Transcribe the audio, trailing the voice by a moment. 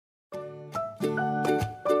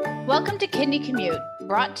Welcome to Kidney Commute,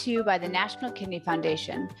 brought to you by the National Kidney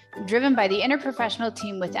Foundation, driven by the interprofessional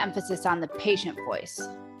team with emphasis on the patient voice.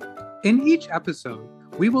 In each episode,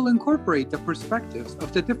 we will incorporate the perspectives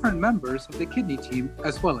of the different members of the kidney team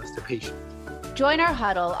as well as the patient. Join our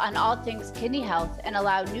huddle on all things kidney health and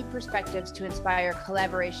allow new perspectives to inspire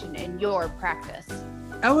collaboration in your practice.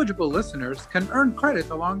 Eligible listeners can earn credit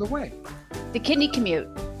along the way. The Kidney Commute,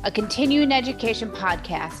 a continuing education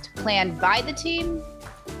podcast planned by the team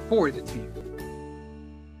for the team.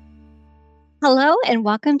 Hello and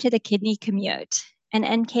welcome to the Kidney Commute, an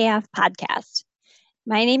NKF podcast.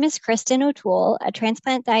 My name is Kristen O'Toole, a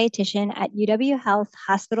transplant dietitian at UW Health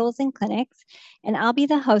Hospitals and Clinics, and I'll be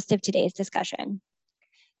the host of today's discussion.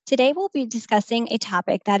 Today we'll be discussing a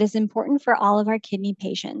topic that is important for all of our kidney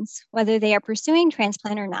patients, whether they are pursuing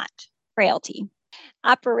transplant or not: frailty.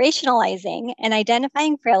 Operationalizing and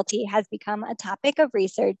identifying frailty has become a topic of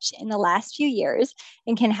research in the last few years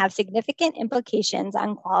and can have significant implications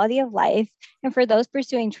on quality of life and for those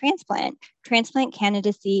pursuing transplant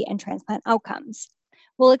candidacy, and transplant outcomes.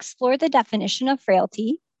 We'll explore the definition of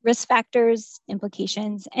frailty, risk factors,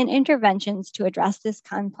 implications, and interventions to address this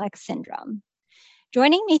complex syndrome.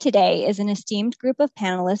 Joining me today is an esteemed group of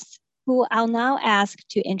panelists who I'll now ask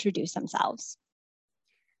to introduce themselves.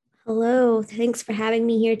 Hello, thanks for having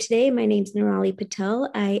me here today. My name is Nirali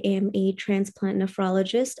Patel. I am a transplant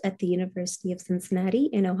nephrologist at the University of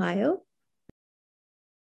Cincinnati in Ohio.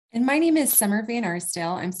 And my name is Summer Van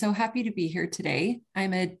Arsdale. I'm so happy to be here today.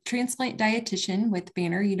 I'm a transplant dietitian with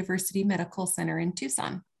Banner University Medical Center in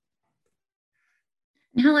Tucson.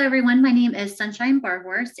 Hello, everyone. My name is Sunshine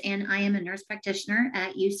Barhorse, and I am a nurse practitioner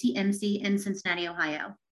at UCMC in Cincinnati,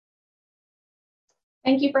 Ohio.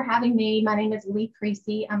 Thank you for having me. My name is Lee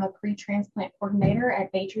Creasy. I'm a pre-transplant coordinator at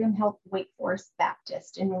Atrium Health Wake Forest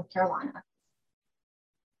Baptist in North Carolina.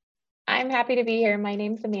 I'm happy to be here. My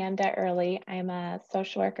name's Amanda Early. I'm a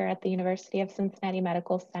social worker at the University of Cincinnati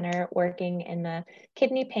Medical Center working in the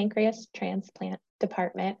kidney pancreas transplant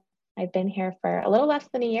department. I've been here for a little less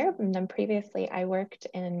than a year, and then previously I worked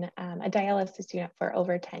in a dialysis unit for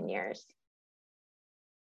over 10 years.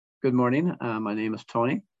 Good morning. My name is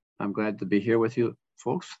Tony. I'm glad to be here with you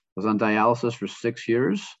folks. I was on dialysis for 6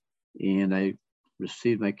 years and I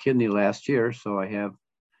received my kidney last year, so I have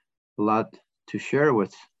a lot to share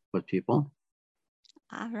with people.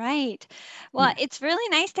 All right. Well, It's really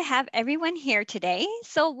nice to have everyone here today.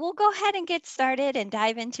 So we'll go ahead and get started and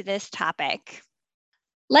dive into this topic.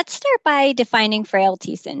 Let's start by defining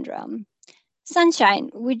frailty syndrome. Sunshine,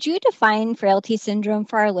 would you define frailty syndrome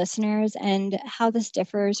for our listeners and how this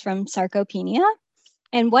differs from sarcopenia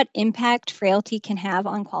and what impact frailty can have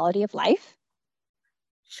on quality of life?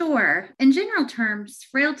 Sure. In general terms,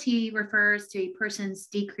 frailty refers to a person's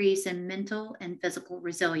decrease in mental and physical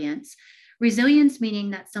resilience. Resilience meaning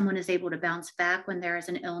that someone is able to bounce back when there is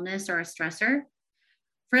an illness or a stressor.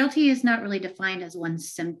 Frailty is not really defined as one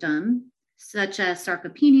symptom, such as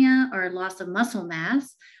sarcopenia or loss of muscle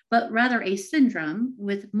mass, but rather a syndrome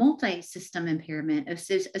with multi-system impairment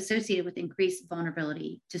associated with increased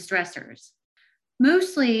vulnerability to stressors.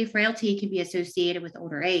 Mostly, frailty can be associated with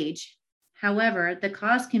older age. However, the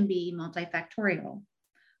cause can be multifactorial.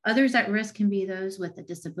 Others at risk can be those with a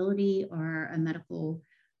disability or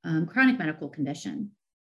a chronic medical condition.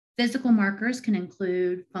 Physical markers can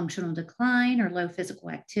include functional decline or low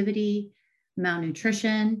physical activity,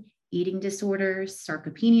 malnutrition, eating disorders,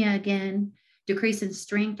 sarcopenia again, decrease in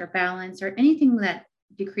strength or balance, or anything that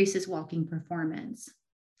decreases walking performance.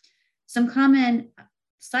 Some common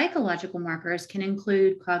psychological markers can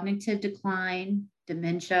include cognitive decline,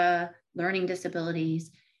 dementia, learning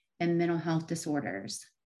disabilities, and mental health disorders.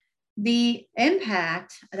 The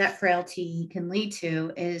impact that frailty can lead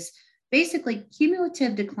to is basically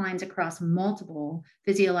cumulative declines across multiple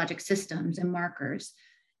physiologic systems and markers,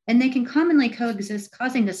 and they can commonly coexist,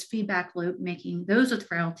 causing this feedback loop, making those with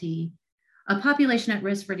frailty a population at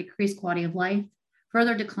risk for decreased quality of life,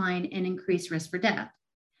 further decline, and increased risk for death.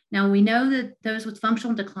 Now, we know that those with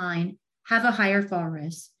functional decline have a higher fall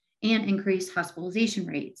risk and increased hospitalization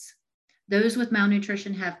rates. Those with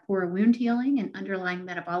malnutrition have poor wound healing and underlying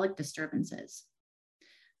metabolic disturbances.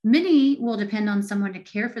 Many will depend on someone to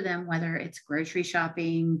care for them, whether it's grocery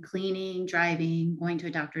shopping, cleaning, driving, going to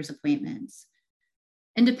a doctor's appointments.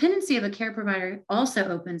 Independency of a care provider also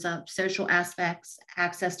opens up social aspects,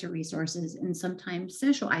 access to resources, and sometimes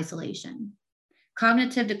social isolation.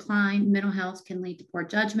 Cognitive decline, mental health can lead to poor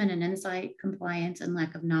judgment and insight, compliance, and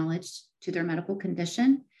lack of knowledge to their medical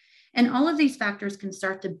condition. And all of these factors can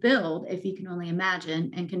start to build, if you can only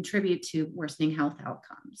imagine, and contribute to worsening health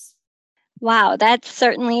outcomes. Wow, that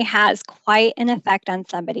certainly has quite an effect on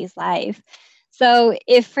somebody's life. So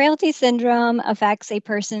if frailty syndrome affects a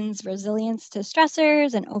person's resilience to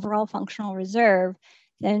stressors and overall functional reserve,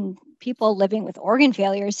 then people living with organ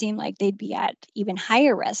failure seem like they'd be at even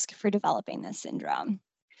higher risk for developing this syndrome.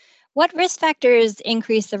 What risk factors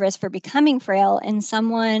increase the risk for becoming frail in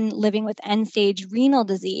someone living with end-stage renal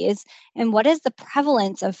disease? And what is the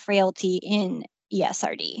prevalence of frailty in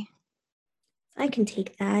ESRD? I can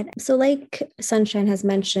take that. So like Sunshine has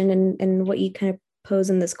mentioned and what you kind of pose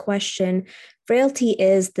in this question, frailty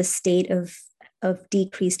is the state of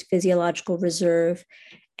decreased physiological reserve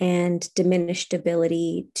and diminished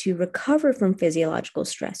ability to recover from physiological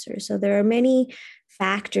stressors. So there are many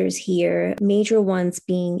factors here, major ones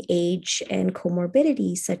being age and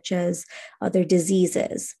comorbidity, such as other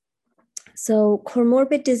diseases. So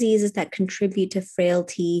comorbid diseases that contribute to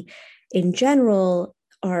frailty in general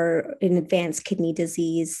are in advanced kidney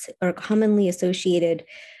disease, are commonly associated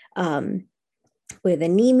with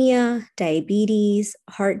anemia, diabetes,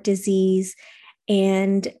 heart disease,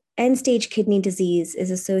 and end-stage kidney disease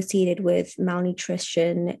is associated with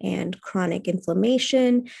malnutrition and chronic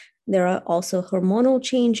inflammation. There are also hormonal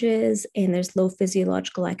changes, and there's low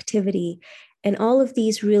physiological activity. And all of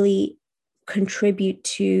these really contribute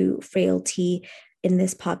to frailty in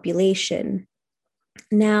this population.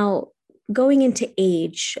 Now, going into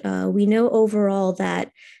age, we know overall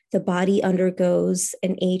that the body undergoes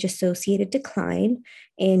an age-associated decline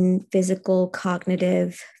in physical,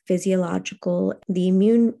 cognitive, physiological, the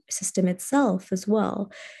immune system itself as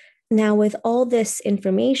well. Now, with all this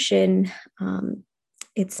information,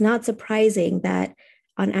 it's not surprising that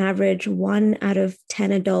on average, 1 out of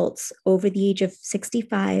 10 adults over the age of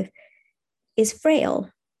 65 is frail.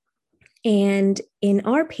 And in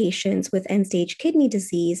our patients with end-stage kidney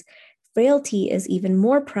disease, frailty is even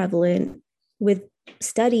more prevalent, with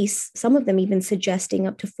studies, some of them even suggesting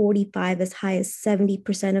up to 45, as high as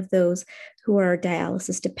 70% of those who are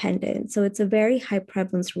dialysis dependent. So it's a very high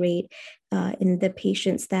prevalence rate in the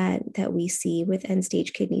patients that we see with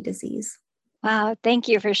end-stage kidney disease. Wow, thank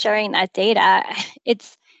you for sharing that data.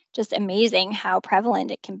 It's just amazing how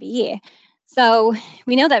prevalent it can be. So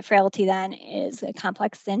we know that frailty then is a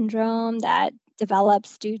complex syndrome that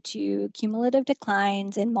develops due to cumulative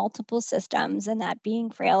declines in multiple systems, and that being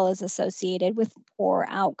frail is associated with poor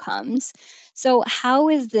outcomes. So how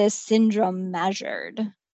is this syndrome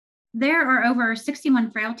measured? There are over 61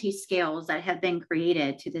 frailty scales that have been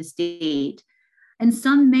created to this date, and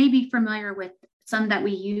some may be familiar with some that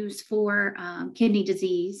we use for kidney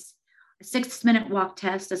disease. A 6-minute walk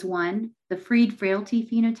test is one, the Freed frailty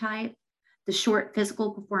phenotype, the short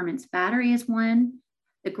physical performance battery is one,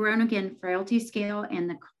 the Groningen frailty scale, and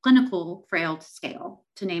the clinical frailty scale,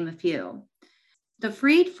 to name a few. The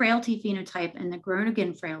Freed frailty phenotype and the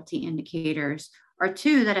Groningen frailty indicators are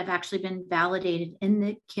two that have actually been validated in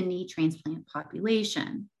the kidney transplant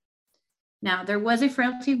population. Now, there was a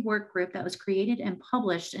frailty work group that was created and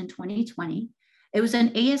published in 2020. It was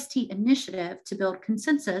an AST initiative to build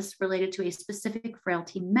consensus related to a specific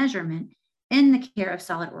frailty measurement in the care of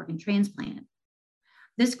solid organ transplant.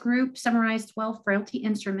 This group summarized 12 frailty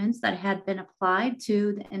instruments that had been applied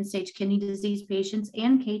to the end-stage kidney disease patients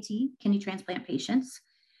and KT, kidney transplant patients.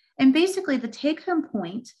 And basically the take-home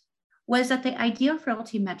point was that the ideal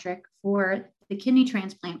frailty metric for the kidney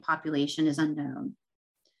transplant population is unknown.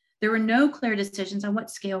 There were no clear decisions on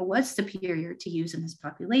what scale was superior to use in this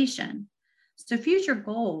population. So future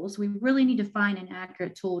goals, we really need to find an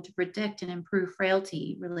accurate tool to predict and improve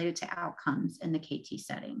frailty related to outcomes in the KT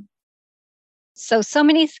setting. So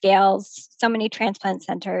many scales, so many transplant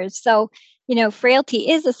centers. So, frailty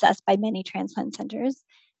is assessed by many transplant centers.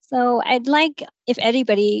 So I'd like if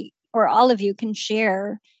anybody or all of you can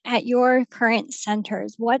share at your current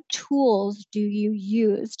centers, what tools do you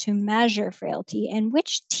use to measure frailty, and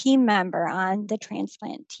which team member on the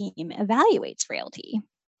transplant team evaluates frailty?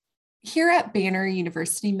 Here at Banner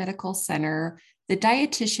University Medical Center, the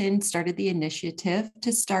dietitian started the initiative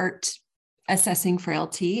to start assessing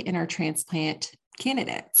frailty in our transplant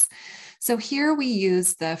candidates. So here we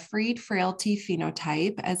use the Freed frailty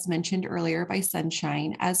phenotype, as mentioned earlier by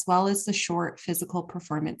Sunshine, as well as the short physical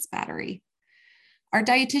performance battery. Our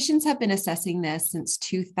dietitians have been assessing this since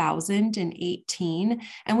 2018,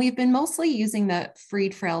 and we've been mostly using the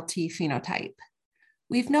Freed frailty phenotype.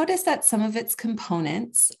 We've noticed that some of its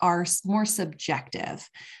components are more subjective,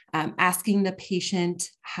 asking the patient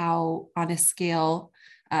how, on a scale,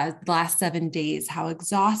 last 7 days, how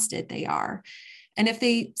exhausted they are. And if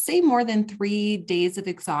they say more than 3 days of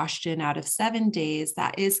exhaustion out of 7 days,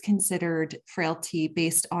 that is considered frailty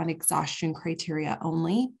based on exhaustion criteria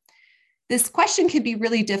only. This question can be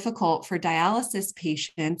really difficult for dialysis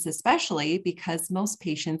patients, especially because most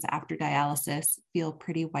patients after dialysis feel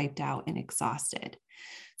pretty wiped out and exhausted.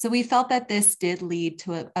 So we felt that this did lead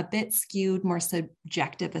to a bit skewed, more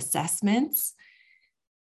subjective assessments.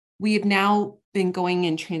 We have now been going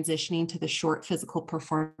and transitioning to the short physical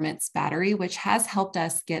performance battery, which has helped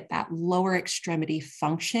us get that lower extremity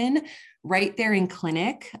function right there in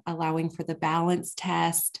clinic, allowing for the balance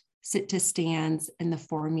test, sit to stands, and the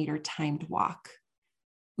 4-meter timed walk.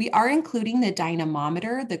 We are including the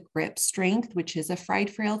dynamometer, the grip strength, which is a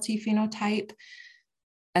frailty phenotype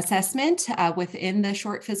assessment within the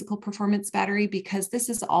short physical performance battery, because this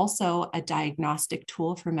is also a diagnostic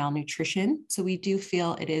tool for malnutrition. So we do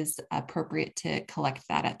feel it is appropriate to collect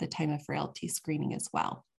that at the time of frailty screening as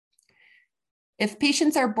well. If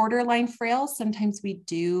patients are borderline frail, sometimes we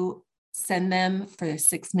do send them for a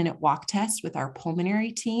 6-minute walk test with our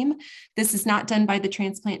pulmonary team. This is not done by the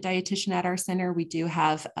transplant dietitian at our center. We do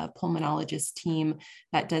have a pulmonologist team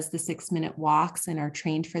that does the 6-minute walks and are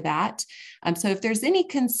trained for that. So if there's any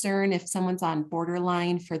concern, if someone's on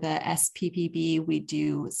borderline for the SPPB, we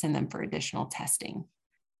do send them for additional testing.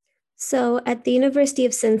 So at the University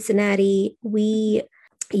of Cincinnati, we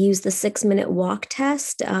use the 6-minute walk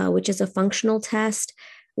test, which is a functional test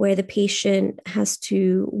where the patient has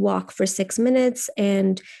to walk for 6 minutes,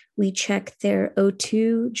 and we check their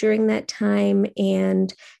O2 during that time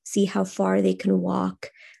and see how far they can walk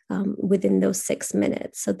within those 6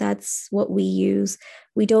 minutes. So that's what we use.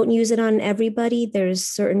 We don't use it on everybody. There's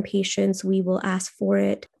certain patients we will ask for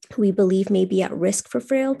it we believe may be at risk for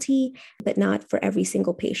frailty, but not for every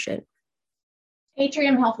single patient.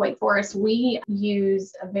 Atrium Health Wake Forest, we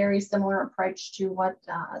use a very similar approach to what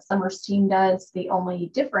Summer's team does. The only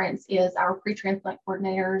difference is our pre-transplant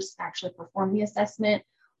coordinators actually perform the assessment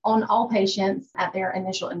on all patients at their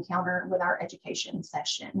initial encounter with our education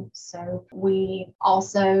session. So we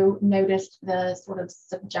also noticed the sort of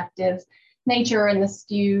subjective nature and the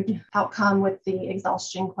skewed outcome with the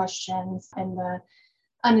exhaustion questions and the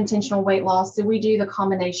unintentional weight loss. So we do the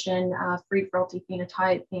combination of free frailty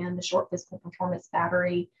phenotype and the short physical performance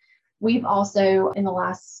battery. We've also, in the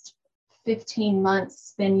last 15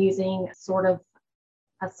 months, been using sort of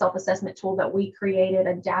a self-assessment tool that we created,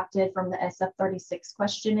 adapted from the SF36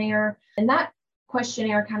 questionnaire. And that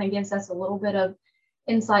questionnaire kind of gives us a little bit of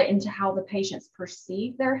insight into how the patients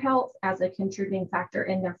perceive their health as a contributing factor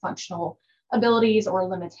in their functional abilities or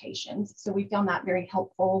limitations. So we found that very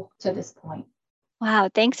helpful to this point. Wow,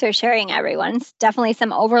 thanks for sharing, everyone. It's definitely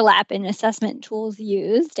some overlap in assessment tools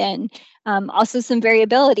used, and also some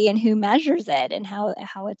variability in who measures it and how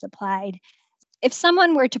it's applied. If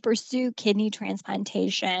someone were to pursue kidney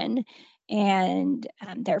transplantation and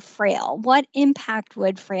they're frail, what impact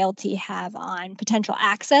would frailty have on potential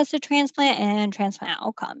access to transplant and transplant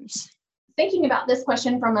outcomes? Thinking about this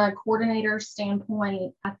question from a coordinator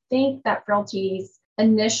standpoint, I think that frailty's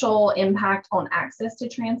initial impact on access to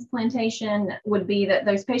transplantation would be that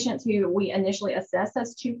those patients who we initially assess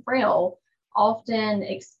as too frail often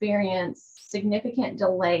experience significant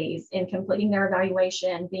delays in completing their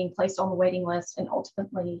evaluation, being placed on the waiting list, and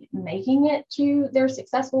ultimately making it to their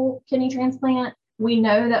successful kidney transplant. We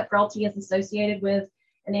know that frailty is associated with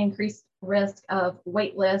an increased risk of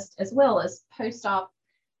wait list as well as post-op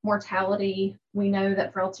mortality. We know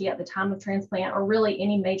that frailty at the time of transplant, or really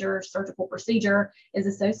any major surgical procedure, is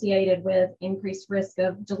associated with increased risk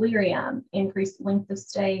of delirium, increased length of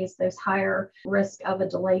stays, those higher risk of a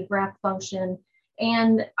delayed graft function,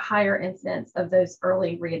 and higher incidence of those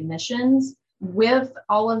early readmissions. With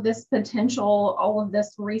all of this potential, all of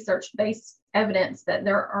this research-based evidence that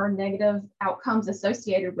there are negative outcomes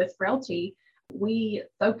associated with frailty, we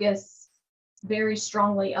focus very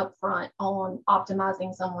strongly upfront on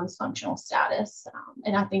optimizing someone's functional status.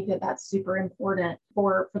 And I think that that's super important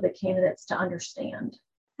for the candidates to understand.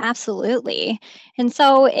 Absolutely. And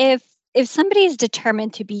so if somebody is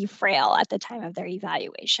determined to be frail at the time of their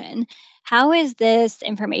evaluation, how is this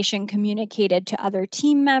information communicated to other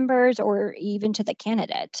team members or even to the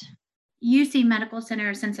candidate? UC Medical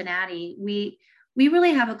Center of Cincinnati, we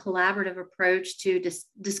really have a collaborative approach to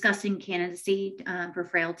discussing candidacy for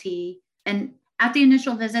frailty. And at the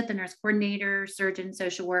initial visit, the nurse coordinator, surgeon,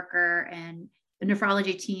 social worker, and the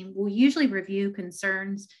nephrology team will usually review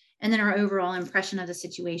concerns and then our overall impression of the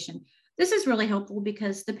situation. This is really helpful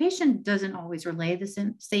because the patient doesn't always relay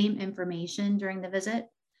the same information during the visit.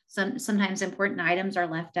 Sometimes important items are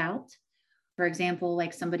left out. For example,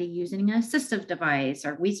 like somebody using an assistive device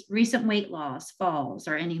or recent weight loss, falls,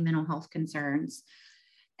 or any mental health concerns.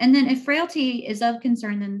 And then if frailty is of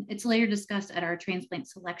concern, then it's later discussed at our transplant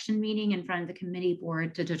selection meeting in front of the committee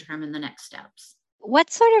board to determine the next steps.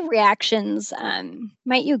 What sort of reactions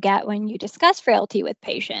might you get when you discuss frailty with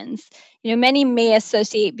patients? Many may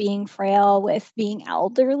associate being frail with being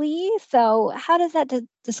elderly. So how does that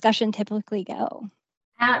discussion typically go?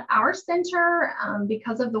 At our center,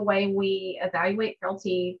 because of the way we evaluate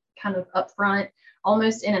frailty kind of upfront,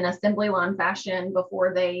 almost in an assembly line fashion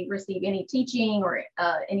before they receive any teaching or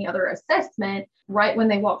any other assessment, right when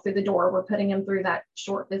they walk through the door, we're putting them through that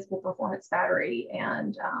short physical performance battery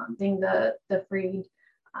and seeing the Freed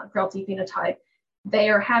frailty phenotype.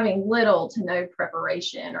 They are having little to no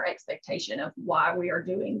preparation or expectation of why we are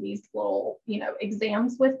doing these little,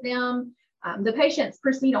 exams with them. The patients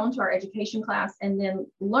proceed on to our education class and then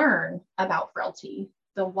learn about frailty,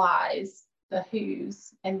 the whys, the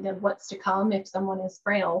whos, and then what's to come if someone is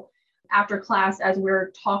frail. After class, as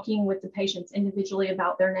we're talking with the patients individually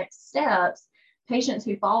about their next steps, patients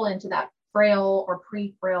who fall into that frail or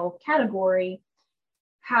pre-frail category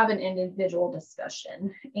have an individual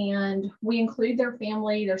discussion. And we include their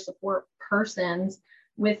family, their support persons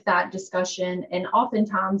with that discussion. And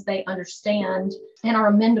oftentimes they understand and are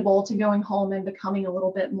amenable to going home and becoming a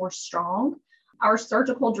little bit more strong. Our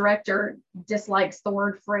surgical director dislikes the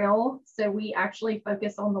word frail, so we actually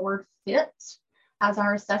focus on the word fit as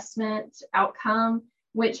our assessment outcome,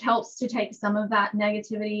 which helps to take some of that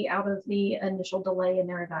negativity out of the initial delay in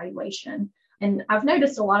their evaluation. And I've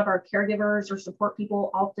noticed a lot of our caregivers or support people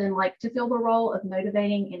often like to fill the role of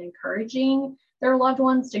motivating and encouraging their loved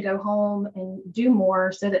ones to go home and do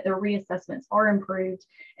more so that their reassessments are improved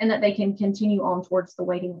and that they can continue on towards the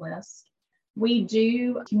waiting list. We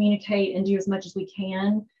do communicate and do as much as we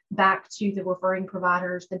can back to the referring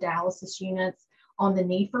providers, the dialysis units, on the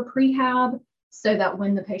need for prehab so that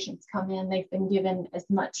when the patients come in, they've been given as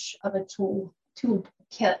much of a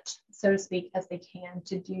toolkit, so to speak, as they can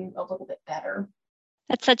to do a little bit better.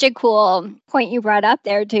 That's such a cool point you brought up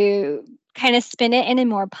there to kind of spin it in a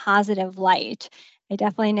more positive light. I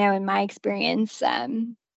definitely know in my experience,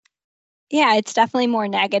 it's definitely more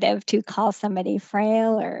negative to call somebody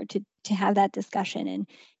frail or to have that discussion, and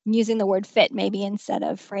using the word fit maybe instead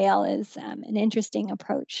of frail is an interesting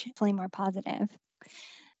approach, definitely more positive.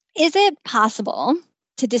 Is it possible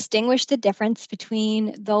to distinguish the difference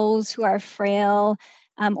between those who are frail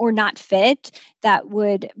or not fit that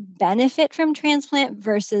would benefit from transplant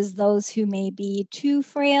versus those who may be too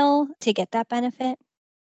frail to get that benefit?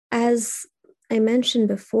 As I mentioned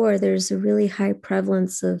before, there's a really high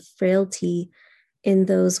prevalence of frailty in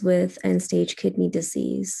those with end-stage kidney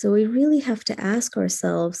disease. So we really have to ask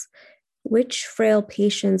ourselves which frail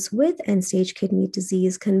patients with end-stage kidney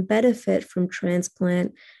disease can benefit from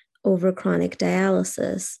transplant over chronic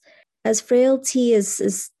dialysis. As frailty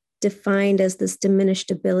is defined as this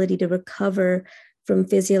diminished ability to recover from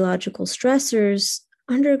physiological stressors,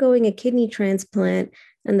 undergoing a kidney transplant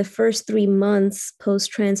and the first 3 months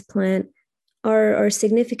post-transplant are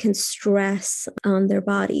significant stress on their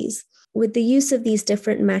bodies. With the use of these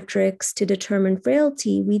different metrics to determine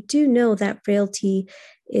frailty, we do know that frailty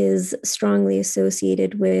is strongly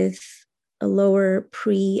associated with a lower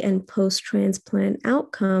pre- and post-transplant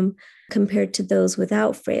outcome compared to those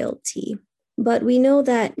without frailty. But we know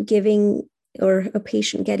that giving or a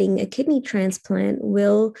patient getting a kidney transplant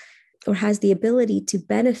will or has the ability to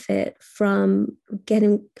benefit from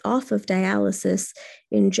getting off of dialysis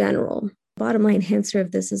in general. Bottom line answer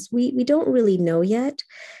of this is we don't really know yet.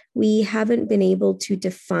 We haven't been able to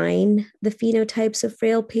define the phenotypes of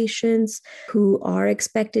frail patients who are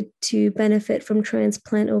expected to benefit from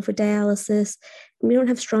transplant over dialysis. We don't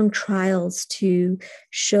have strong trials to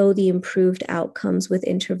show the improved outcomes with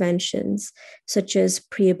interventions, such as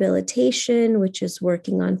prehabilitation, which is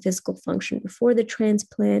working on physical function before the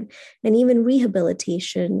transplant, and even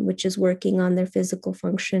rehabilitation, which is working on their physical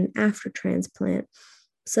function after transplant.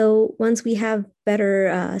 So once we have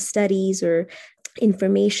better studies or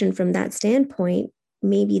information from that standpoint,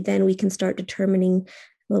 maybe then we can start determining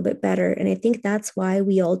a little bit better. And I think that's why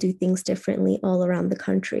we all do things differently all around the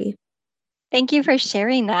country. Thank you for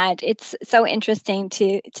sharing that. It's so interesting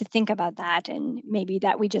to think about that, and maybe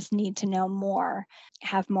that we just need to know more,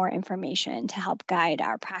 have more information to help guide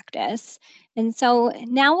our practice. And so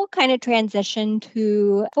now we'll kind of transition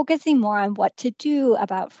to focusing more on what to do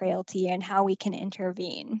about frailty and how we can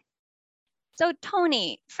intervene. So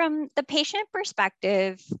Tony, from the patient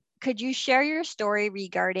perspective, could you share your story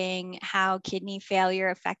regarding how kidney failure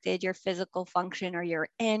affected your physical function or your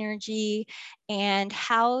energy, and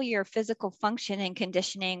how your physical function and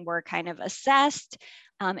conditioning were kind of assessed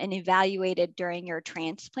and evaluated during your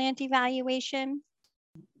transplant evaluation?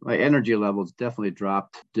 My energy levels definitely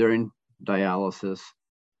dropped during dialysis.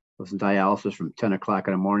 I was in dialysis from 10 o'clock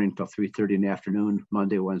in the morning till 3:30 in the afternoon,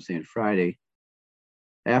 Monday, Wednesday, and Friday.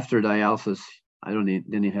 after dialysis, didn't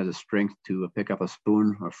even have the strength to pick up a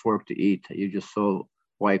spoon or fork to eat. You're just so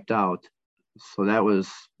wiped out. So that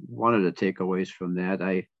was one of the takeaways from that.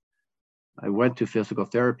 I went to physical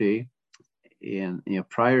therapy, and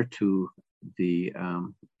prior to the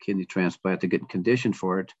kidney transplant, to get conditioned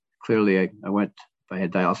for it. Clearly, I went. If I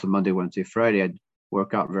had dialysis Monday, Wednesday, Friday, I'd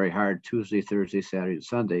work out very hard Tuesday, Thursday, Saturday, and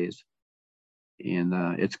Sundays. And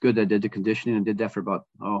it's good I did the conditioning and did that for about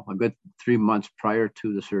a good 3 months prior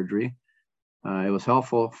to the surgery. It was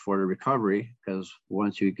helpful for the recovery because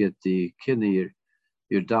once you get the kidney,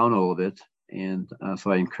 you're down a little bit. And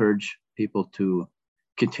so I encourage people to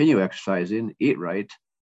continue exercising, eat right,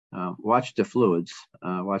 watch the fluids,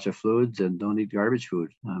 and don't eat garbage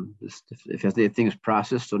food. If anything is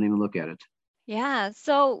processed, don't even look at it. Yeah.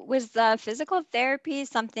 So was physical therapy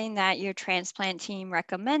something that your transplant team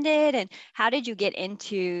recommended? And how did you get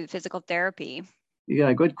into physical therapy?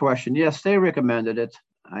 Yeah, good question. Yes, they recommended it.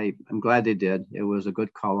 I'm glad they did. It was a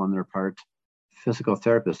good call on their part. Physical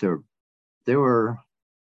therapists,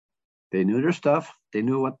 they knew their stuff. They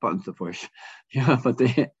knew what buttons to push. Yeah, but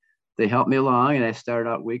they helped me along, and I started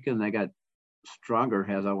out weak, and I got stronger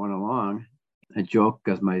as I went along. I joke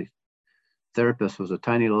because my therapist was a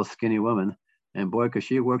tiny little skinny woman, and boy, could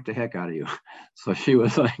she work the heck out of you. So she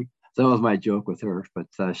was like, that was my joke with her. But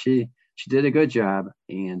she did a good job,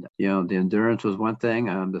 and the endurance was one thing.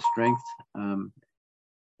 The strength,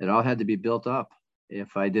 it all had to be built up.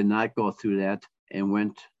 If I did not go through that and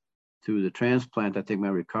went through the transplant, I think my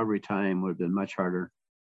recovery time would have been much harder.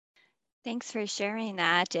 Thanks for sharing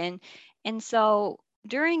that. And so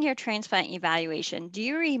during your transplant evaluation, do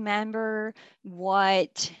you remember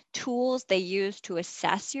what tools they used to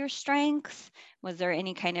assess your strength? Was there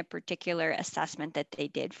any kind of particular assessment that they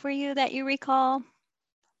did for you that you recall?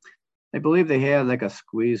 I believe they had like a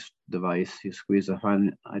squeeze device. You squeeze I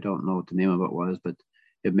don't know what the name of it was, but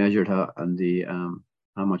it measured how many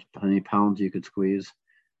pounds you could squeeze,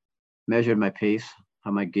 measured my pace,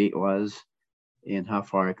 how my gait was, and how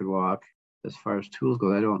far I could walk. As far as tools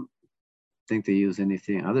go, I don't think they use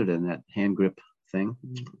anything other than that hand grip thing.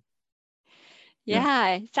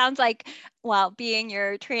 Yeah, it sounds like, well, being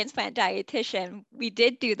your transplant dietitian, we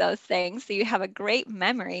did do those things. So you have a great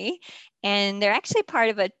memory. And they're actually part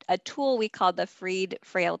of a tool we call the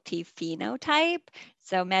Frailty phenotype.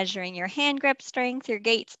 So measuring your hand grip strength, your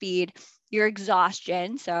gait speed, your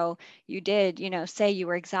exhaustion. So you did, say you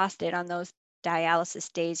were exhausted on those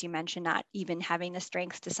dialysis days. You mentioned not even having the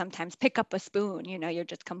strength to sometimes pick up a spoon, you're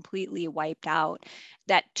just completely wiped out.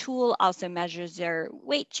 That tool also measures your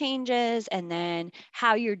weight changes and then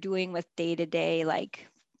how you're doing with day-to-day, like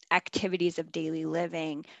activities of daily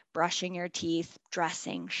living, brushing your teeth,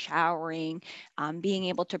 dressing, showering, being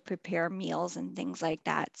able to prepare meals and things like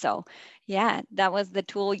that. So yeah, that was the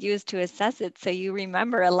tool used to assess it. So you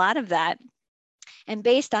remember a lot of that. And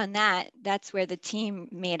based on that, that's where the team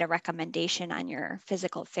made a recommendation on your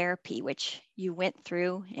physical therapy, which you went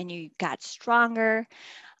through and you got stronger.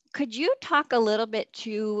 Could you talk a little bit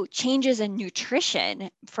to changes in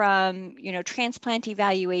nutrition from, transplant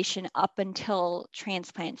evaluation up until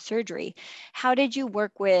transplant surgery? How did you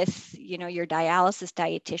work with, your dialysis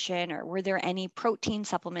dietitian, or were there any protein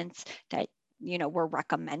supplements that, were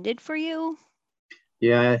recommended for you?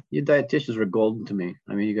 Yeah, you dietitians were golden to me.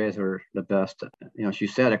 I mean, you guys are the best. She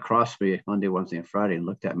sat across me Monday, Wednesday, and Friday and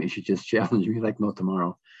looked at me. She just challenged me like no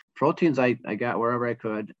tomorrow. Proteins, I got wherever I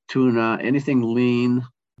could. Tuna, anything lean,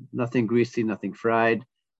 nothing greasy, nothing fried.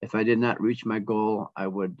 If I did not reach my goal, I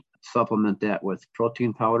would supplement that with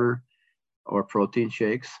protein powder or protein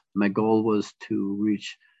shakes. My goal was to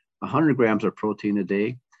reach 100 grams of protein a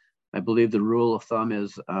day. I believe the rule of thumb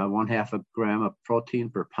is 1/2 a gram of protein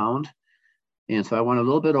per pound. And so I went a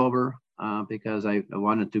little bit over because I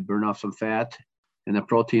wanted to burn off some fat, and the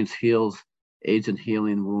proteins aids in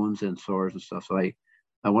healing wounds and sores and stuff. So I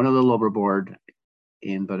went a little overboard,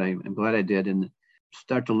 but I'm glad I did, and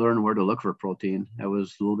start to learn where to look for protein. That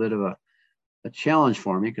was a little bit of a challenge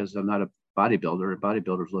for me because I'm not a bodybuilder.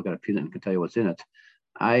 Bodybuilders look at a peanut and can tell you what's in it.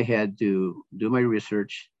 I had to do my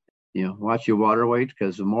research, watch your water weight,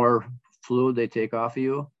 because the more fluid they take off of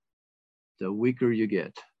you, the weaker you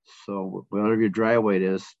get. So whatever your dry weight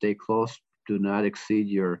is, stay close. Do not exceed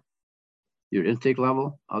your intake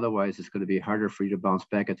level. Otherwise, it's going to be harder for you to bounce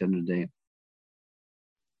back at the end of the day.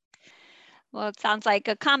 Well, it sounds like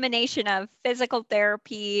a combination of physical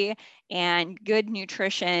therapy and good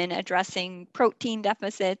nutrition, addressing protein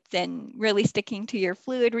deficits and really sticking to your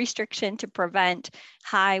fluid restriction to prevent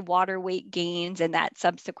high water weight gains, and that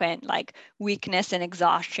subsequent like weakness and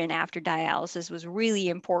exhaustion after dialysis was really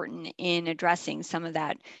important in addressing some of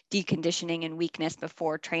that deconditioning and weakness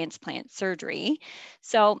before transplant surgery.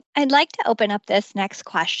 So I'd like to open up this next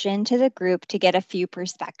question to the group to get a few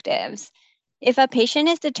perspectives. If a patient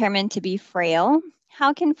is determined to be frail,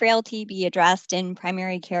 how can frailty be addressed in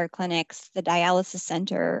primary care clinics, the dialysis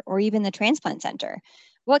center, or even the transplant center?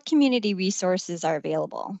 What community resources are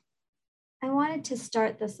available? I wanted to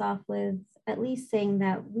start this off with at least saying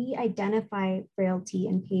that we identify frailty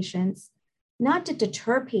in patients, not to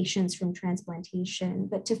deter patients from transplantation,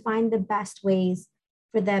 but to find the best ways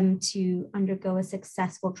for them to undergo a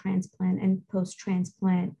successful transplant and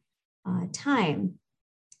post-transplant time.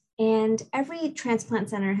 And every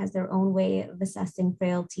transplant center has their own way of assessing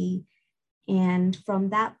frailty. And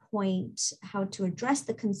from that point, how to address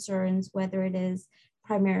the concerns, whether it is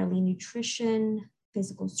primarily nutrition,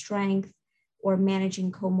 physical strength, or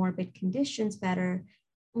managing comorbid conditions better,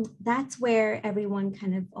 that's where everyone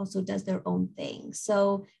kind of also does their own thing.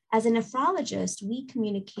 So as a nephrologist, we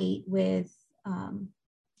communicate with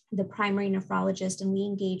the primary nephrologist, and we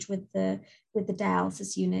engage with the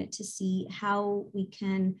dialysis unit to see how we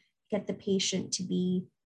can get the patient to be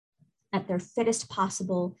at their fittest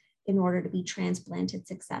possible in order to be transplanted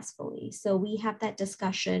successfully. So we have that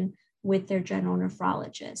discussion with their general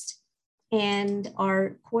nephrologist. And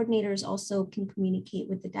our coordinators also can communicate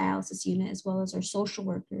with the dialysis unit as well as our social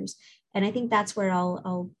workers. And I think that's where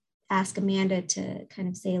I'll ask Amanda to kind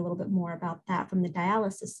of say a little bit more about that from the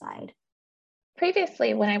dialysis side.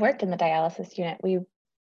 Previously, when I worked in the dialysis unit, we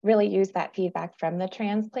really used that feedback from the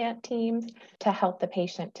transplant teams to help the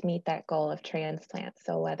patient to meet that goal of transplant.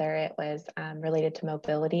 So whether it was related to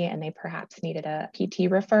mobility and they perhaps needed a PT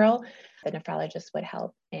referral, the nephrologist would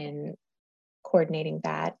help in coordinating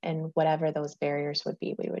that, and whatever those barriers would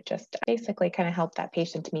be, we would just basically kind of help that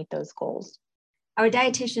patient to meet those goals. Our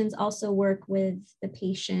dietitians also work with the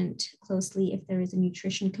patient closely if there is a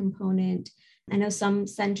nutrition component. I know some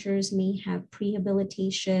centers may have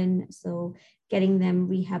prehabilitation, so getting them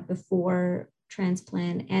rehab before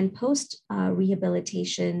transplant and post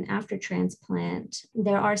rehabilitation after transplant.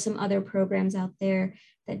 There are some other programs out there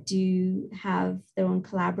that do have their own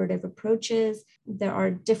collaborative approaches. There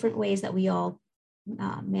are different ways that we all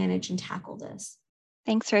manage and tackle this.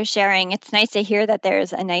 Thanks for sharing. It's nice to hear that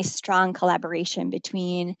there's a nice, strong collaboration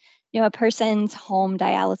between, a person's home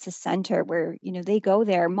dialysis center where, they go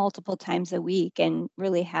there multiple times a week and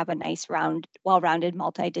really have a nice, well-rounded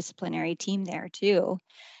multidisciplinary team there too.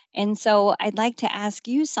 And so I'd like to ask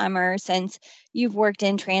you, Summer, since you've worked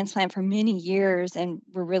in transplant for many years and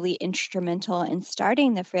were really instrumental in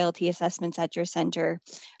starting the frailty assessments at your center,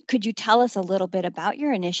 could you tell us a little bit about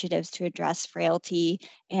your initiatives to address frailty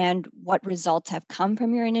and what results have come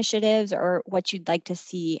from your initiatives or what you'd like to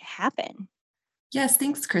see happen? Yes,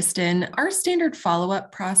 thanks, Kristen. Our standard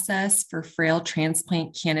follow-up process for frail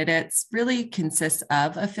transplant candidates really consists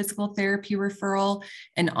of a physical therapy referral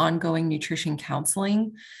and ongoing nutrition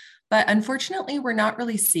counseling. But unfortunately, we're not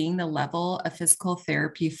really seeing the level of physical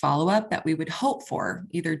therapy follow-up that we would hope for,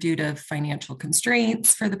 either due to financial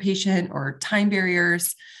constraints for the patient or time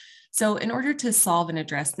barriers. So in order to solve and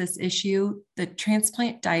address this issue, the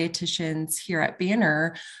transplant dietitians here at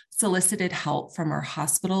Banner solicited help from our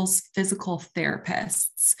hospital's physical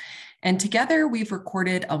therapists. And together we've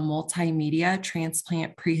recorded a multimedia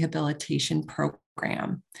transplant prehabilitation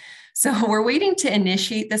program. So we're waiting to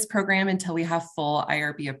initiate this program until we have full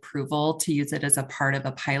IRB approval to use it as a part of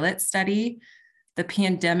a pilot study. The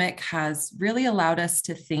pandemic has really allowed us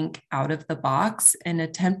to think out of the box and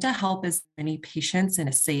attempt to help as many patients in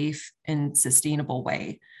a safe and sustainable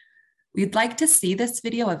way. We'd like to see this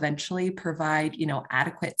video eventually provide,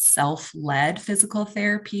 adequate self-led physical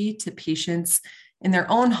therapy to patients in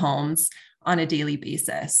their own homes on a daily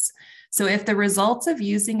basis. So if the results of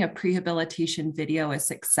using a prehabilitation video is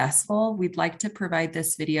successful, we'd like to provide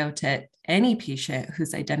this video to any patient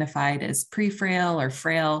who's identified as pre-frail or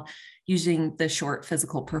frail using the short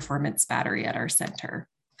physical performance battery at our center.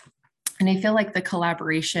 And I feel like the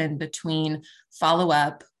collaboration between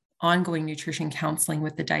follow-up, ongoing nutrition counseling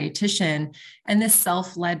with the dietitian, and this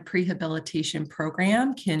self-led prehabilitation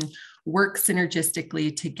program can work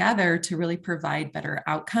synergistically together to really provide better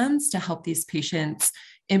outcomes to help these patients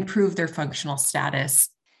improve their functional status.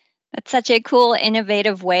 That's such a cool,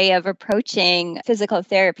 innovative way of approaching physical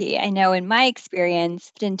therapy. I know in my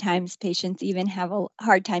experience, oftentimes patients even have a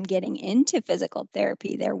hard time getting into physical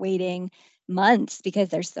therapy. They're waiting months because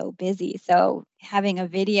they're so busy. So having a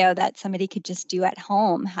video that somebody could just do at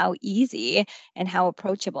home, how easy and how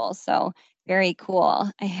approachable. So very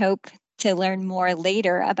cool. I hope to learn more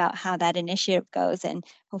later about how that initiative goes, and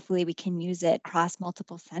hopefully we can use it across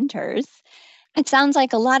multiple centers. It sounds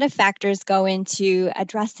like a lot of factors go into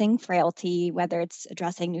addressing frailty, whether it's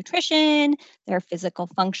addressing nutrition, their physical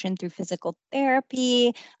function through physical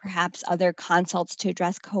therapy, perhaps other consults to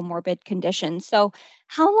address comorbid conditions. So,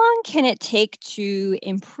 how long can it take to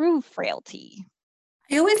improve frailty?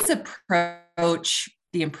 I always approach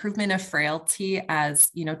the improvement of frailty as,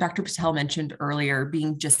 Dr. Patel mentioned earlier,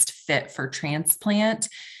 being just fit for transplant.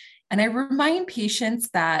 And I remind patients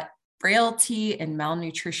that frailty and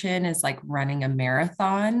malnutrition is like running a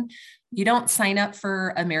marathon. You don't sign up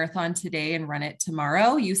for a marathon today and run it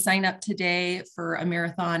tomorrow. You sign up today for a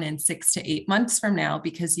marathon in 6 to 8 months from now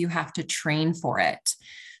because you have to train for it.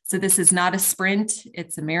 So this is not a sprint,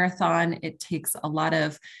 it's a marathon. It takes a lot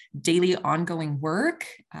of daily ongoing work,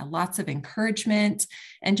 lots of encouragement,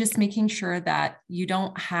 and just making sure that you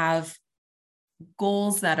don't have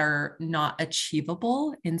goals that are not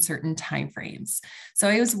achievable in certain timeframes. So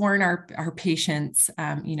I always warn our patients,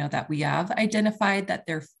 that we have identified that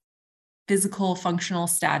their physical functional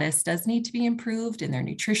status does need to be improved in their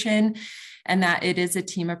nutrition, and that it is a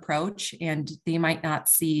team approach, and they might not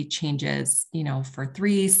see changes, for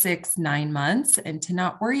 3, 6, 9 months, and to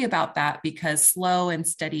not worry about that, because slow and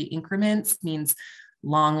steady increments means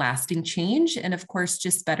long-lasting change, and of course,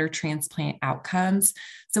 just better transplant outcomes.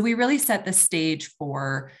 So we really set the stage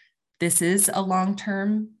for this is a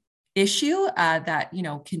long-term issue that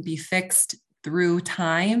can be fixed through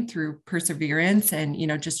time, through perseverance, and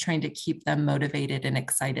just trying to keep them motivated and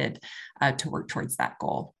excited to work towards that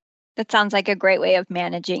goal. That sounds like a great way of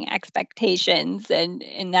managing expectations, and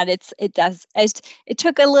that it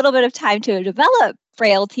took a little bit of time to develop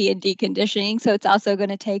frailty and deconditioning. So it's also going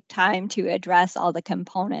to take time to address all the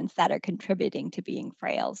components that are contributing to being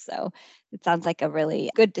frail. So it sounds like a really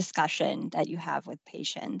good discussion that you have with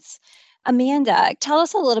patients. Amanda, tell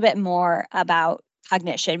us a little bit more about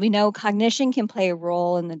cognition. We know cognition can play a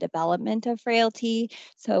role in the development of frailty.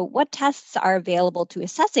 So what tests are available to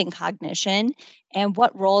assessing cognition, and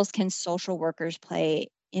what roles can social workers play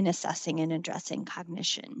in assessing and addressing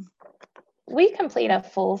cognition? We complete a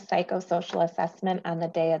full psychosocial assessment on the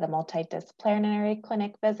day of the multidisciplinary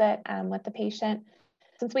clinic visit with the patient.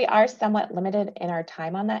 Since we are somewhat limited in our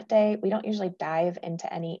time on that day, we don't usually dive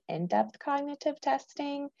into any in-depth cognitive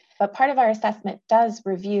testing, but part of our assessment does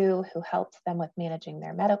review who helps them with managing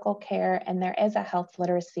their medical care, and there is a health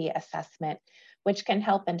literacy assessment, which can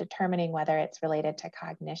help in determining whether it's related to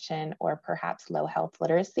cognition or perhaps low health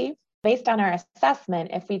literacy. Based on our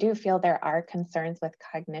assessment, if we do feel there are concerns with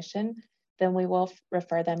cognition, then we will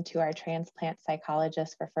refer them to our transplant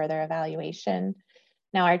psychologist for further evaluation.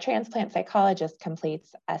 Now, our transplant psychologist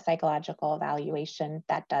completes a psychological evaluation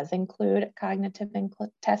that does include cognitive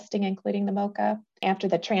testing, including the MOCA. After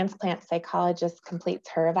the transplant psychologist completes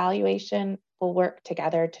her evaluation, we'll work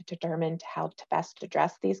together to determine how to best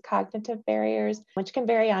address these cognitive barriers, which can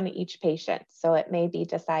vary on each patient. So it may be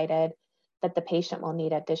decided that the patient will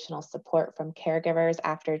need additional support from caregivers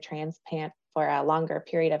after transplant for a longer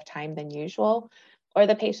period of time than usual, or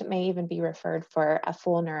the patient may even be referred for a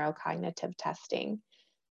full neurocognitive testing.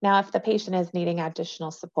 Now, if the patient is needing additional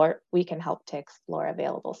support, we can help to explore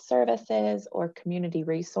available services or community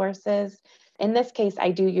resources. In this case, I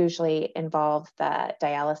do usually involve the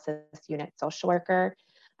dialysis unit social worker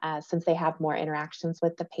since they have more interactions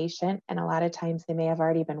with the patient, and a lot of times they may have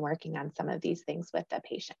already been working on some of these things with the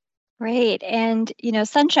patient. Great. And,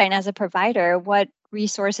 Sunshine, as a provider, what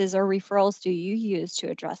resources or referrals do you use to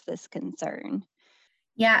address this concern?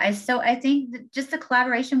 Yeah, so I think that just the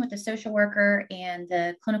collaboration with the social worker and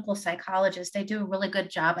the clinical psychologist, they do a really good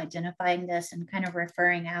job identifying this and kind of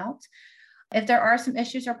referring out. If there are some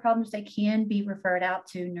issues or problems, they can be referred out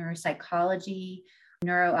to neuropsychology,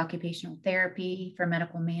 neurooccupational therapy for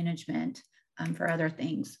medical management, for other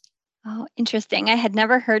things. Oh, interesting. I had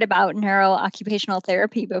never heard about neurooccupational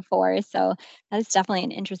therapy before. So that is definitely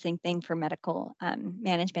an interesting thing for medical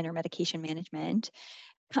management or medication management.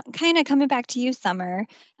 Kind of coming back to you, Summer.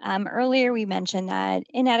 Earlier, we mentioned that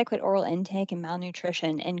inadequate oral intake and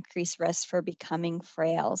malnutrition increase risk for becoming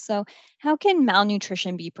frail. So how can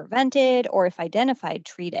malnutrition be prevented, or if identified,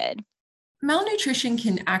 treated? Malnutrition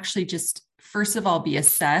can actually just, first of all, be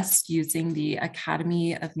assessed using the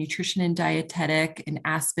Academy of Nutrition and Dietetic and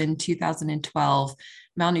Aspen 2012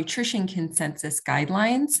 malnutrition consensus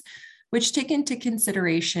guidelines, which take into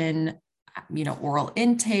consideration, oral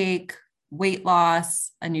intake, weight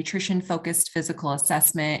loss, a nutrition-focused physical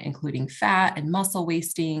assessment, including fat and muscle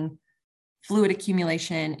wasting, fluid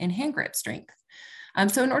accumulation, and hand grip strength.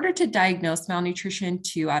 So in order to diagnose malnutrition,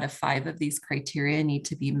 2 out of 5 of these criteria need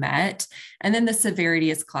to be met. And then the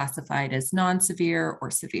severity is classified as non-severe or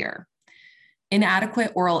severe.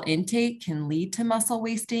 Inadequate oral intake can lead to muscle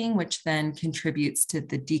wasting, which then contributes to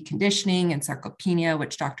the deconditioning and sarcopenia,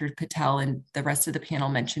 which Dr. Patel and the rest of the panel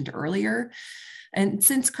mentioned earlier. And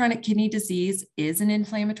since chronic kidney disease is an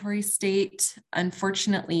inflammatory state,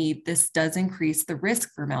 unfortunately, this does increase the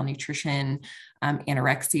risk for malnutrition,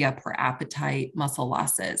 anorexia, poor appetite, muscle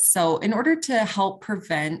losses. So in order to help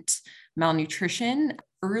prevent malnutrition,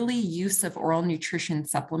 early use of oral nutrition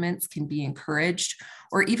supplements can be encouraged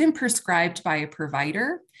or even prescribed by a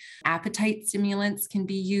provider. Appetite stimulants can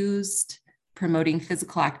be used, promoting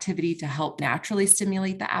physical activity to help naturally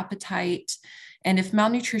stimulate the appetite. And if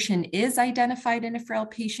malnutrition is identified in a frail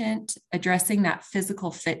patient, addressing that physical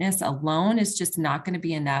fitness alone is just not going to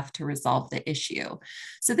be enough to resolve the issue.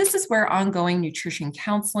 So this is where ongoing nutrition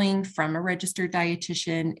counseling from a registered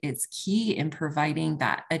dietitian is key in providing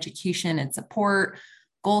that education and support,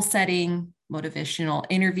 goal setting, motivational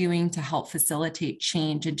interviewing to help facilitate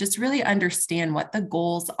change and just really understand what the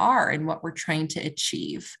goals are and what we're trying to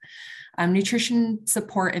achieve. Nutrition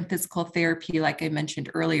support and physical therapy, like I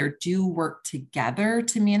mentioned earlier, do work together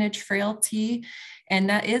to manage frailty. And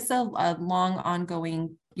that is a long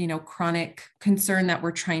ongoing, chronic concern that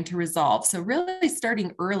we're trying to resolve. So really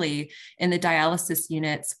starting early in the dialysis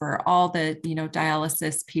units where all the,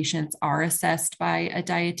 dialysis patients are assessed by a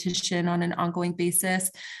dietitian on an ongoing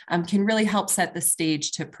basis can really help set the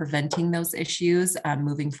stage to preventing those issues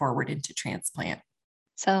moving forward into transplant.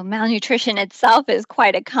 So malnutrition itself is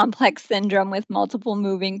quite a complex syndrome with multiple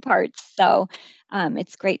moving parts. So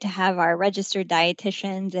it's great to have our registered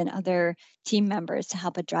dietitians and other team members to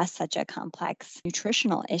help address such a complex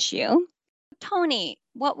nutritional issue. Tony,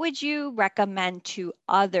 what would you recommend to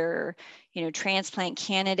other, transplant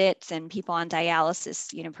candidates and people on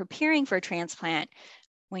dialysis, preparing for transplant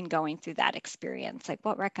when going through that experience? Like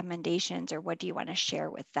what recommendations or what do you want to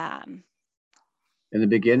share with them? In the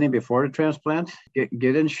beginning, before the transplant,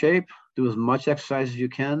 get in shape, do as much exercise as you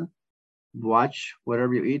can, watch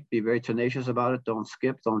whatever you eat, be very tenacious about it, don't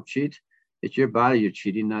skip, don't cheat. It's your body you're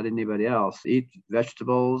cheating, not anybody else. Eat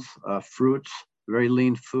vegetables, fruits, very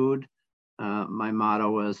lean food. My motto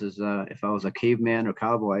was, if I was a caveman or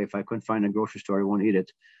cowboy, if I couldn't find a grocery store, I won't eat it.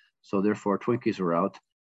 So therefore, Twinkies were out.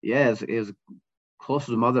 Yeah, as close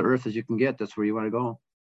to Mother Earth as you can get, that's where you want to go.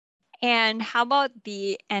 And how about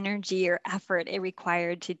the energy or effort it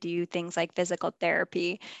required to do things like physical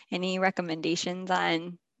therapy? Any recommendations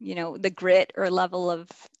on, the grit or level of,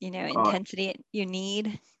 intensity you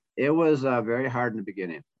need? It was very hard in the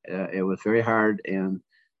beginning. It was very hard. And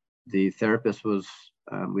the therapist was,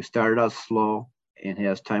 we started out slow, and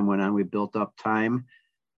as time went on, we built up time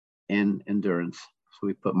and endurance. So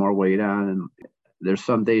we put more weight on. And there's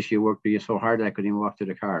some days she worked me so hard that I couldn't even walk to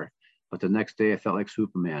the car. But the next day I felt like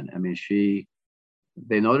Superman. I mean,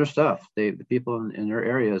 they know their stuff. The people in their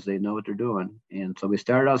areas, they know what they're doing. And so we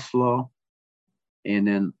started out slow and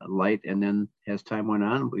then light. And then as time went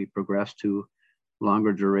on, we progressed to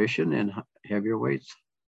longer duration and heavier weights.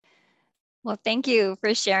 Well, thank you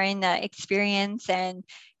for sharing the experience and,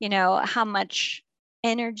 how much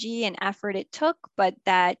energy and effort it took, but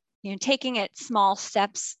that, taking it small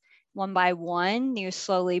steps one by one, you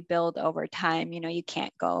slowly build over time. You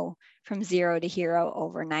can't go from 0 to hero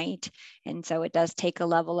overnight. And so it does take a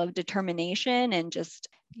level of determination and just,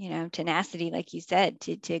 tenacity, like you said,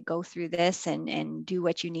 to go through this and do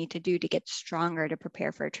what you need to do to get stronger to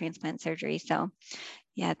prepare for a transplant surgery. So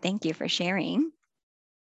yeah, thank you for sharing.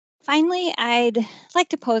 Finally, I'd like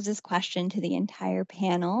to pose this question to the entire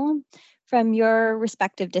panel. From your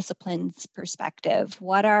respective disciplines perspective,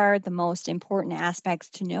 what are the most important aspects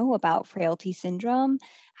to know about frailty syndrome,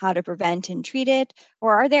 how to prevent and treat it,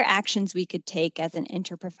 or are there actions we could take as an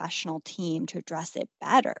interprofessional team to address it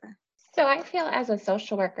better? So I feel as a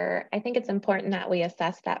social worker, I think it's important that we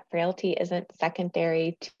assess that frailty isn't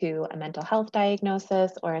secondary to a mental health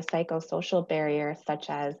diagnosis or a psychosocial barrier such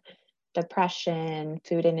as depression,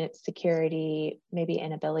 food insecurity, maybe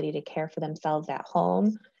inability to care for themselves at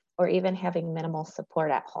home, or even having minimal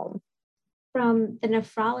support at home. From the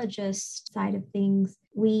nephrologist side of things,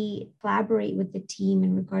 we collaborate with the team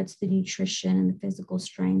in regards to the nutrition and the physical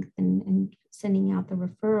strength and sending out the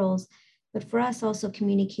referrals. But for us, also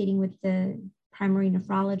communicating with the primary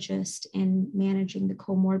nephrologist and managing the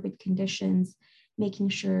comorbid conditions, making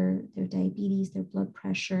sure their diabetes, their blood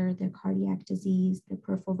pressure, their cardiac disease, their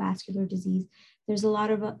peripheral vascular disease. There's a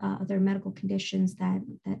lot of other medical conditions that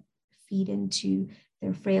feed into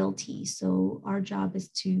their frailty. So our job is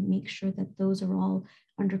to make sure that those are all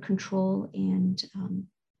under control and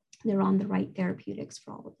they're on the right therapeutics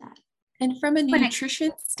for all of that. And from a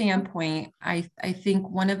nutrition standpoint, I think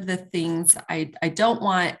one of the things I don't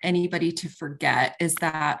want anybody to forget is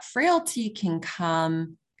that frailty can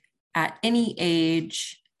come at any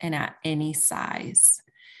age and at any size.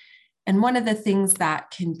 And one of the things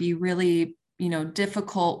that can be really,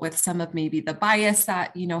 difficult with some of maybe the bias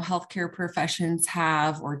that, healthcare professions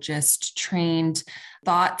have, or just trained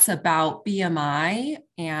thoughts about BMI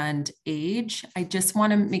and age. I just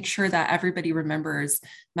want to make sure that everybody remembers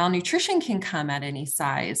malnutrition can come at any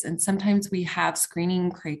size. And sometimes we have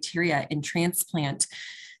screening criteria in transplant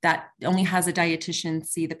that only has a dietitian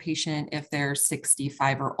see the patient if they're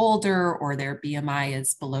 65 or older, or their BMI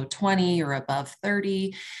is below 20 or above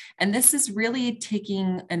 30. And this is really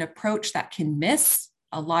taking an approach that can miss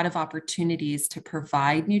a lot of opportunities to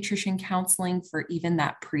provide nutrition counseling for even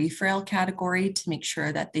that pre-frail category, to make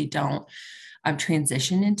sure that they don't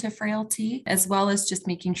transition into frailty, as well as just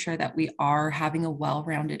making sure that we are having a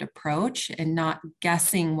well-rounded approach and not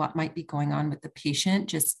guessing what might be going on with the patient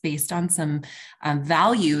just based on some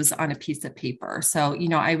values on a piece of paper. So,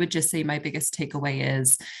 I would just say my biggest takeaway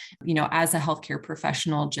is, as a healthcare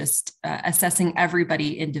professional, just assessing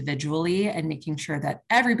everybody individually and making sure that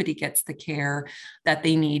everybody gets the care that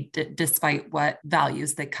they need, despite what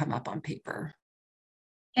values they come up on paper.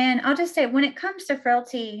 And I'll just say, when it comes to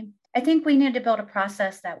frailty, I think we need to build a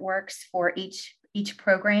process that works for each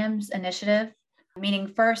program's initiative. Meaning,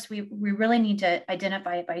 first, we really need to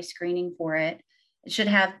identify it by screening for it. It should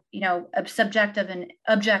have, a subjective and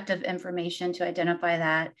objective information to identify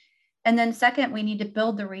that. And then second, we need to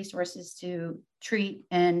build the resources to treat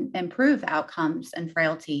and improve outcomes and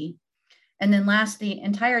frailty. And then last, the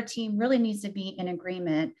entire team really needs to be in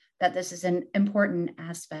agreement that this is an important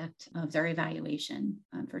aspect of their evaluation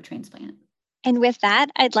for transplant. And with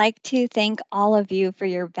that, I'd like to thank all of you for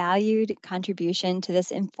your valued contribution to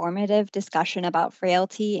this informative discussion about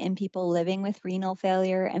frailty in people living with renal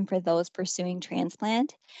failure and for those pursuing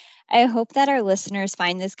transplant. I hope that our listeners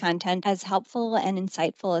find this content as helpful and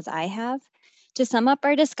insightful as I have. To sum up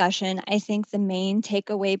our discussion, I think the main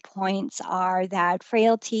takeaway points are that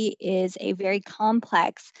frailty is a very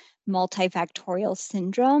complex multifactorial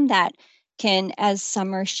syndrome that can, as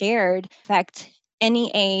Summer shared, affect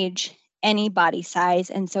any age, any body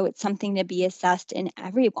size. And so it's something to be assessed in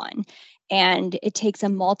everyone. And it takes a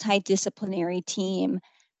multidisciplinary team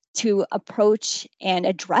to approach and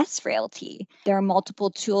address frailty. There are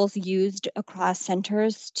multiple tools used across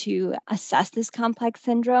centers to assess this complex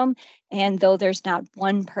syndrome. And though there's not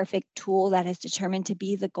one perfect tool that is determined to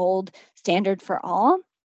be the gold standard for all,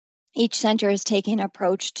 each center is taking an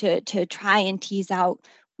approach to try and tease out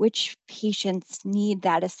which patients need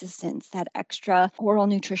that assistance, that extra oral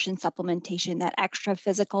nutrition supplementation, that extra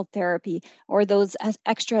physical therapy, or those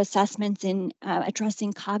extra assessments in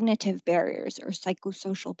addressing cognitive barriers or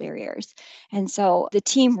psychosocial barriers. And so the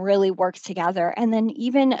team really works together. And then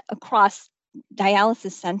even across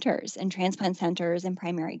dialysis centers and transplant centers and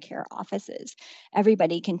primary care offices,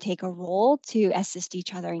 everybody can take a role to assist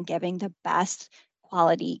each other in giving the best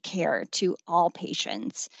quality care to all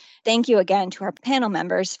patients. Thank you again to our panel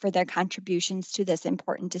members for their contributions to this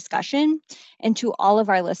important discussion. And to all of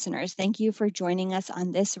our listeners, thank you for joining us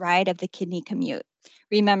on this ride of the Kidney Commute.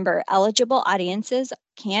 Remember, eligible audiences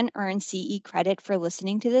can earn CE credit for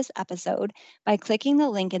listening to this episode by clicking the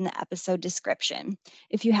link in the episode description.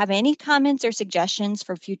 If you have any comments or suggestions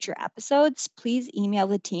for future episodes, please email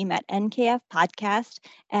the team at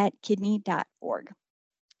nkfpodcast@kidney.org.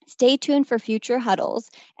 Stay tuned for future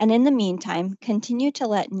huddles, and in the meantime, continue to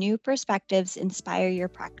let new perspectives inspire your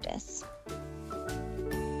practice.